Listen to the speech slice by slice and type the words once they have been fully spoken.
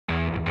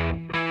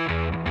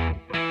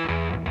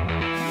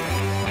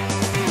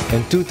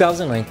In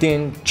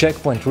 2019,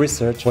 Checkpoint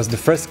Research was the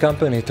first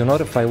company to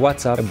notify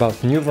WhatsApp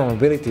about new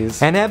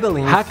vulnerabilities,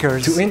 enabling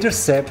hackers to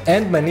intercept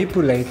and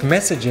manipulate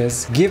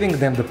messages, giving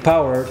them the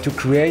power to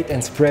create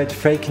and spread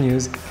fake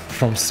news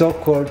from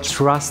so-called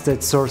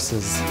trusted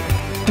sources.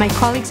 My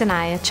colleagues and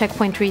I at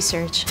Checkpoint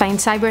Research find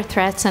cyber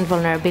threats and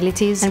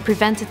vulnerabilities and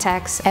prevent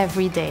attacks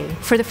every day.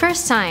 For the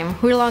first time,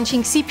 we're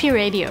launching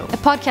CPRadio, a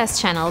podcast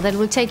channel that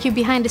will take you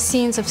behind the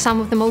scenes of some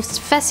of the most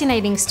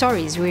fascinating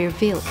stories we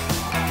reveal.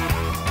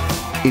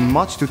 In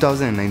March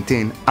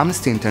 2019,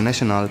 Amnesty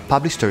International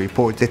published a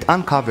report that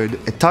uncovered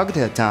a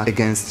targeted attack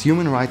against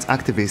human rights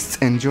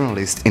activists and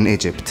journalists in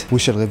Egypt. We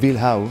shall reveal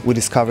how we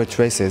discovered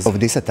traces of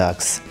these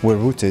attacks were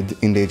rooted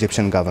in the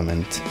Egyptian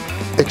government.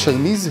 A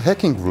Chinese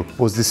hacking group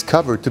was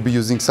discovered to be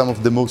using some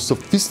of the most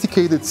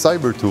sophisticated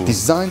cyber tools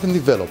designed and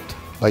developed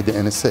by the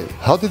NSA.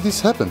 How did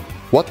this happen?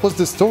 What was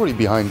the story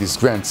behind this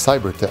grand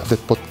cyber theft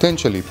that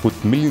potentially put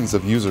millions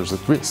of users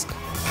at risk?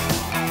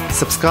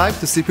 Subscribe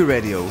to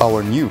CPRadio,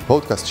 our new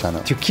podcast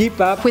channel, to keep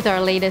up with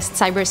our latest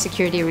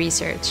cybersecurity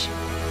research.